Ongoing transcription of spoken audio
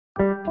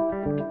What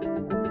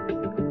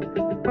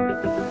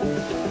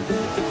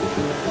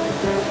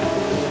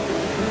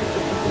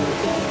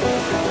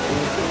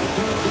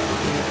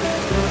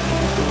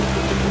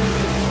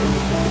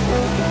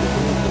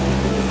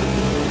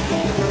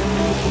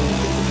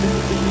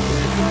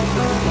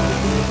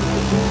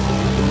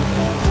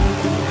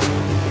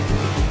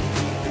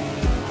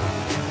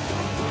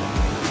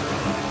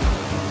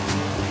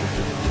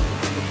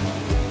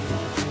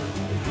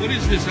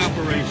is this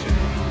operation?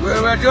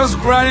 Well, we're just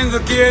grinding the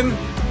cane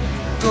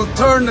to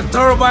turn the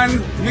turbine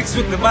mixed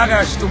with the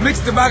bagasse. To mix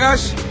the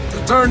bagasse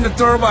to turn the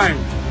turbine.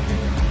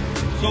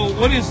 So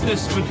what is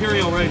this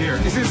material right here?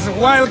 This is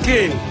wild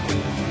cane.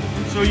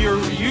 So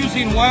you're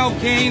using wild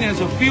cane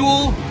as a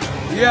fuel?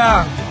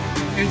 Yeah.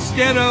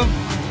 Instead of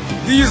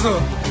Diesel.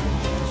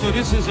 So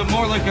this is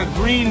more like a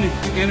green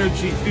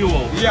energy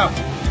fuel. Yeah.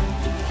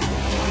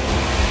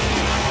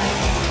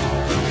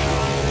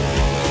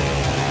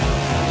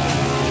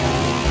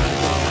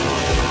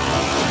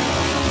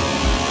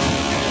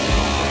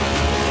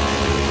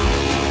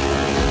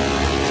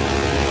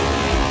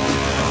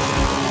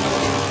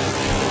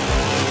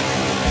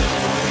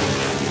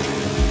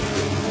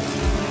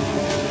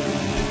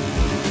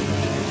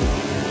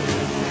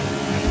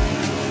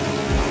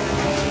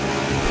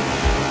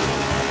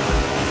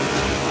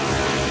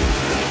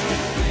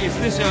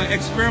 Is this an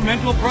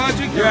experimental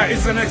project? Yeah,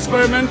 it's an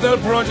experimental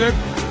project.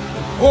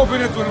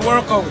 Hoping it will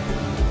work out.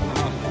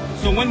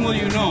 So when will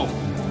you know?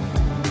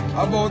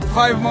 About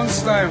 5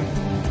 months' time.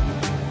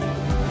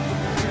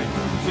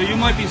 So you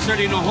might be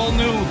starting a whole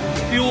new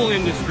fuel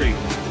industry.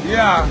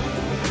 Yeah.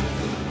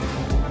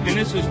 And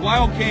this is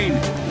wild cane.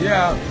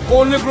 Yeah.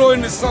 Only grow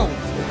in the south.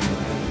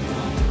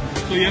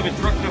 So you have it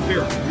trucked up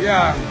here.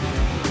 Yeah.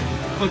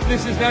 But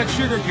this is not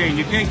sugarcane.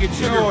 You can't get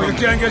sugar No, from you it.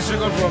 can't get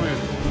sugar from it.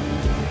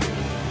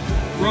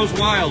 Grows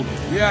wild.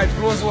 Yeah, it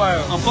grows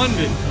wild.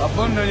 Abundant.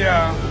 Abundant,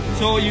 yeah.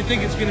 So you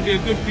think it's going to be a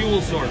good fuel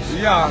source?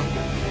 Yeah.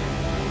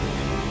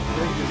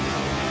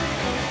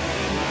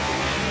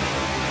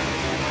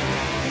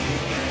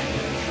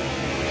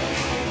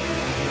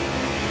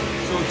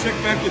 So check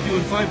back with you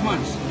in 5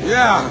 months.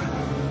 Yeah.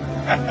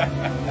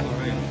 All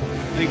right.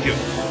 Thank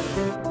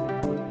you.